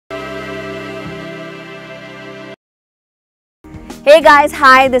Hey guys,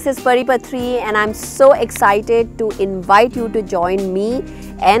 hi, this is Pari Patri and I'm so excited to invite you to join me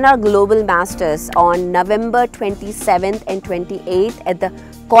and our Global Masters on November 27th and 28th at the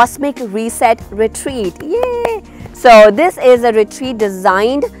Cosmic Reset Retreat. Yay! So this is a retreat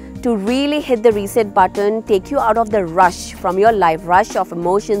designed to really hit the reset button, take you out of the rush from your life, rush of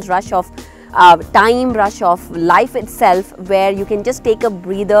emotions, rush of time, rush of life itself, where you can just take a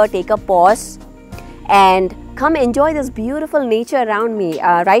breather, take a pause and come enjoy this beautiful nature around me.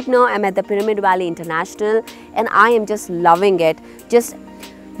 Right now I'm at the Pyramid Valley International and I am just loving it. Just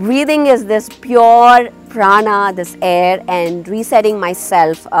breathing is this pure prana, this air, and resetting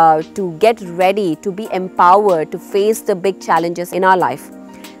myself to get ready, to be empowered, to face the big challenges in our life.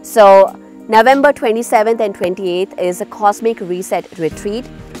 So November 27th and 28th is a Cosmic Reset Retreat.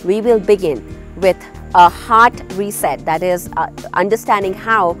 We will begin with a heart reset, that is understanding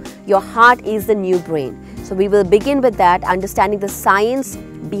how your heart is the new brain. So we will begin with that, understanding the science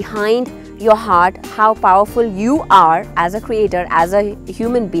behind your heart, how powerful you are as a creator, as a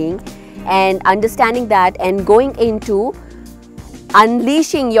human being, and understanding that and going into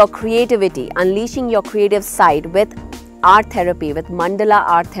unleashing your creativity, unleashing your creative side with art therapy, with mandala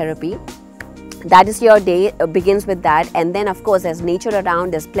art therapy. That is your day, begins with that. And then of course there's nature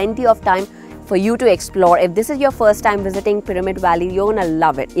around, there's plenty of time for you to explore. If this is your first time visiting Pyramid Valley, you're gonna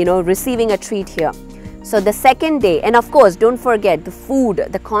love it, receiving a treat here. So the second day, and of course don't forget the food,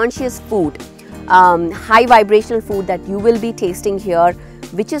 the conscious food, high vibrational food that you will be tasting here,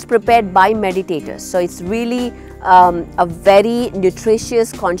 which is prepared by meditators. So it's really a very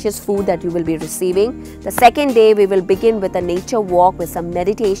nutritious conscious food that you will be receiving. The second day we will begin with a nature walk with some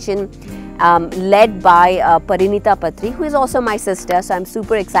meditation led by Pari Patri, who is also my sister, so I'm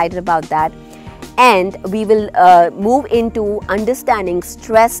super excited about that. And we will move into understanding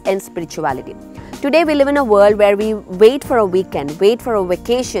stress and spirituality. Today we live in a world where we wait for a weekend, wait for a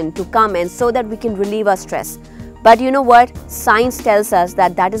vacation to come, and so that we can relieve our stress. But you know what? Science tells us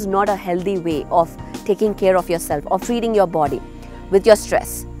that that is not a healthy way of taking care of yourself, of treating your body with your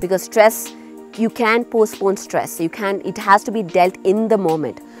stress. Because stress, you can't postpone stress. It has to be dealt in the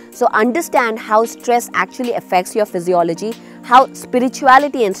moment. So understand how stress actually affects your physiology, how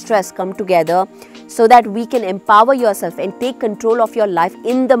spirituality and stress come together, so that we can empower yourself and take control of your life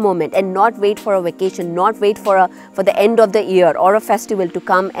in the moment and not wait for a vacation, not wait for the end of the year or a festival to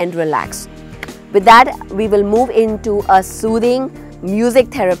come and relax. With that, we will move into a soothing music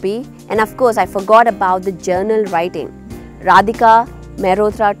therapy. And of course, I forgot about the journal writing. Radhika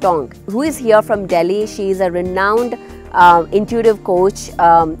Mehrotra Tong, who is here from Delhi. She is a renowned intuitive coach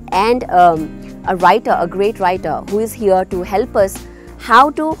and a writer, a great writer, who is here to help us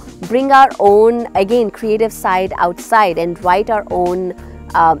how to bring our own, again, creative side outside and write our own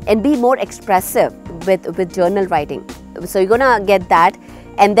and be more expressive with journal writing. So you're gonna get that.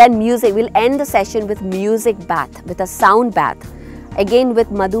 And then music, we'll end the session with music bath, with a sound bath. Again with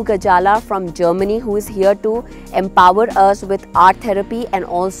Madhu Gajala from Germany, who is here to empower us with art therapy and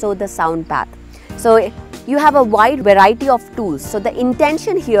also the sound bath. So you have a wide variety of tools. So the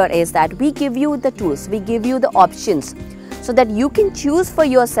intention here is that we give you the tools, we give you the options, so that you can choose for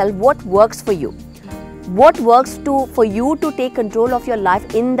yourself what works for you. What works for you to take control of your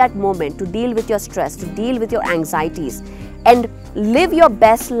life in that moment, to deal with your stress, to deal with your anxieties, and live your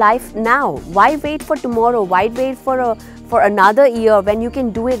best life now. Why wait for tomorrow? Why wait for another year when you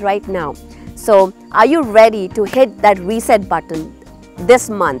can do it right now? So are you ready to hit that reset button this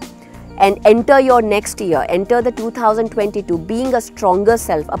month and enter your next year, enter the 2022 being a stronger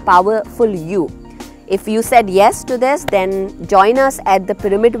self, a powerful you? If you said yes to this, then join us at the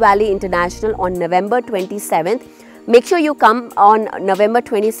Pyramid Valley International on November 27th. Make sure you come on November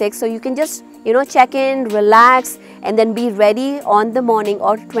 26th so you can just check in, relax, and then be ready on the morning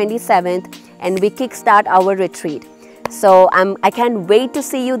of 27th, and we kickstart our retreat. So I can't wait to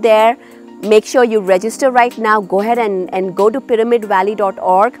see you there. Make sure you register right now. Go ahead and go to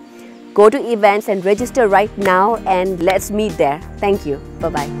pyramidvalley.org, go to events and register right now, and let's meet there. Thank you.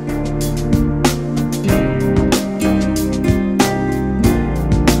 Bye-bye.